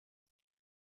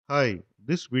Hi,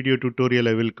 this video tutorial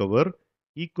I will cover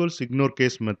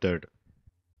equalsIgnoreCase method.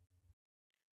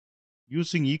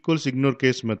 Using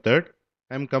equalsIgnoreCase method,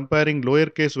 I am comparing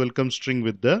lowercase welcome string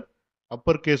with the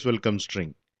uppercase welcome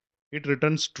string. It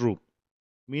returns true,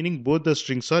 meaning both the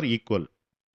strings are equal.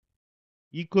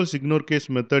 EqualsIgnoreCase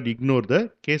method ignore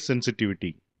the case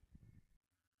sensitivity.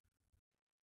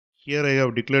 Here I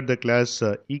have declared the class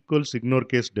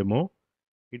equalsIgnoreCaseDemo.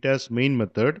 It has main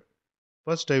method.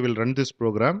 First I will run this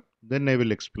program, then I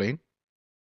will explain.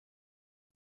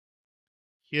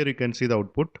 Here you can see the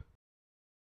output.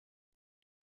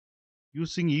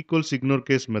 Using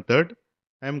equalsIgnoreCase method,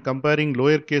 I am comparing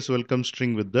lowercase welcome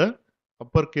string with the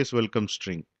uppercase welcome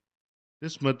string.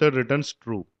 This method returns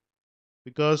true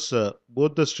because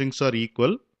both the strings are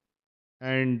equal,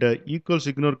 and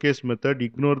equalsIgnoreCase method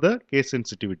ignore the case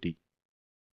sensitivity.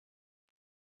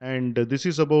 And this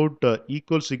is about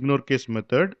equalsIgnoreCase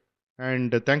method,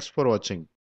 and thanks for watching.